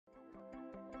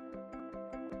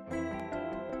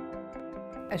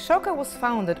Ashoka was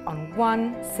founded on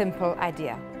one simple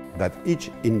idea. That each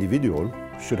individual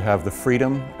should have the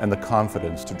freedom and the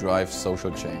confidence to drive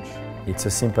social change. It's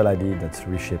a simple idea that's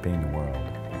reshaping the world.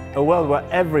 A world where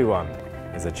everyone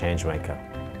is a change maker.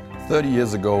 30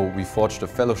 years ago, we forged a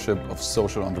fellowship of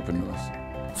social entrepreneurs.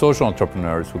 Social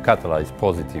entrepreneurs who catalyze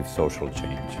positive social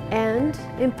change. And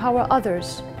empower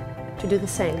others to do the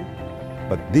same.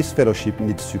 But this fellowship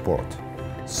needs support.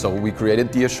 So we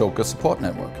created the Ashoka Support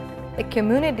Network. A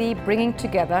community bringing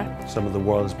together some of the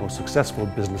world's most successful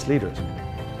business leaders.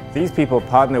 These people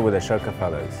partner with Ashoka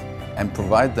Fellows and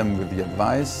provide them with the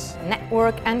advice,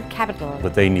 network and capital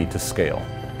that they need to scale.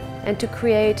 And to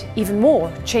create even more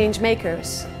change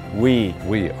makers. We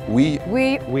are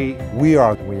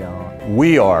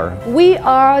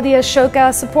the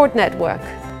Ashoka Support Network.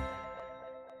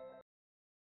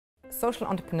 Social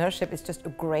entrepreneurship is just a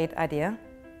great idea.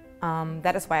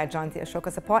 That is why I joined the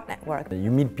Ashoka Support Network. You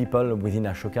meet people within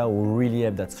Ashoka who really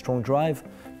have that strong drive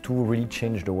to really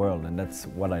change the world, and that's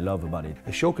what I love about it.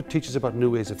 Ashoka teaches about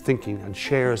new ways of thinking and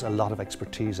shares a lot of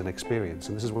expertise and experience,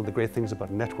 and this is one of the great things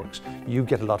about networks. You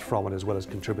get a lot from it as well as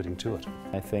contributing to it.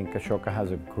 I think Ashoka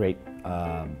has a great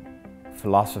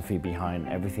philosophy behind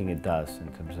everything it does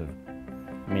in terms of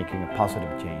making a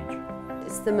positive change.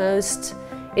 It's the most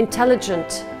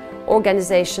intelligent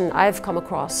organization I've come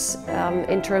across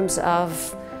in terms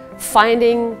of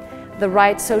finding the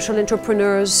right social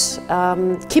entrepreneurs,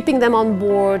 keeping them on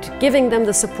board, giving them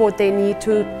the support they need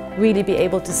to really be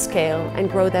able to scale and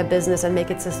grow their business and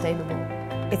make it sustainable.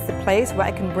 It's the place where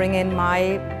I can bring in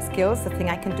my skills, the thing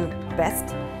I can do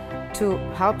best, to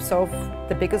help solve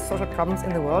the biggest social problems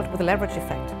in the world with a leverage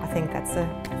effect. I think that's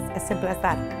as simple as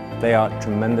that. They are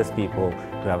tremendous people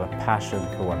who have a passion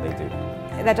for what they do.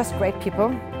 They're just great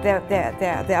people.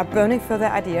 They are burning for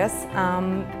their ideas.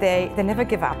 They never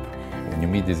give up. When you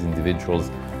meet these individuals,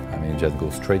 I mean, it just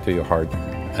goes straight to your heart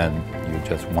and you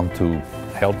just want to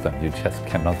help them. You just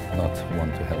cannot not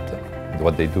want to help them.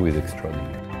 What they do is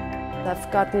extraordinary. I've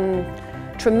gotten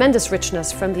tremendous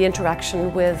richness from the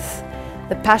interaction with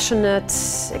the passionate,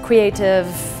 creative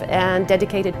and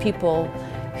dedicated people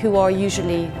who are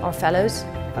usually our fellows.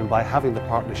 And by having the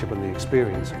partnership and the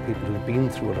experience of people who've been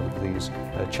through a lot of these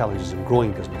challenges in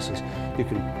growing businesses, you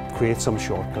can create some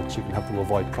shortcuts, you can help them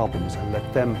avoid problems and let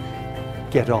them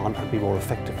get on and be more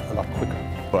effective a lot quicker.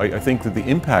 I think that the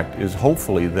impact is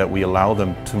hopefully that we allow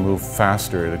them to move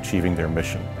faster at achieving their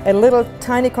mission. A little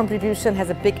tiny contribution has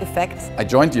a big effect. I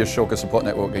joined the Ashoka Support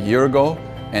Network a year ago,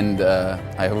 and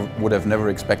I would have never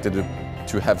expected it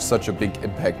to have such a big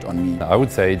impact on me. I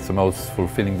would say it's the most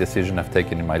fulfilling decision I've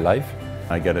taken in my life.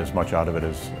 I get as much out of it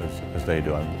as they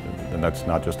do, and that's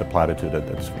not just a platitude,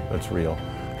 that's real.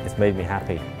 It's made me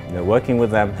happy. You know, working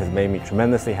with them has made me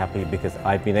tremendously happy because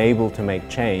I've been able to make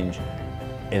change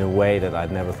in a way that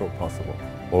I'd never thought possible.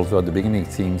 Also at the beginning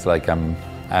it seems like I'm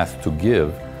asked to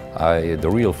give. The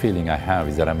real feeling I have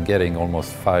is that I'm getting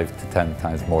almost 5 to 10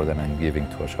 times more than I'm giving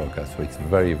to Ashoka, so it's a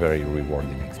very, very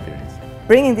rewarding experience.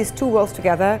 Bringing these two worlds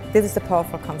together, this is a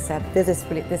powerful concept. This is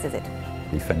it.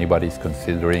 If anybody is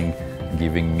considering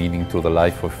giving meaning to the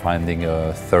life or finding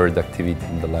a third activity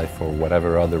in the life for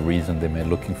whatever other reason they may be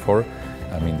looking for,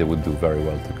 I mean, they would do very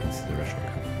well to consider Ashoka.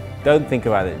 Don't think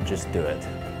about it, just do it.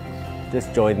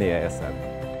 Just join the ASN.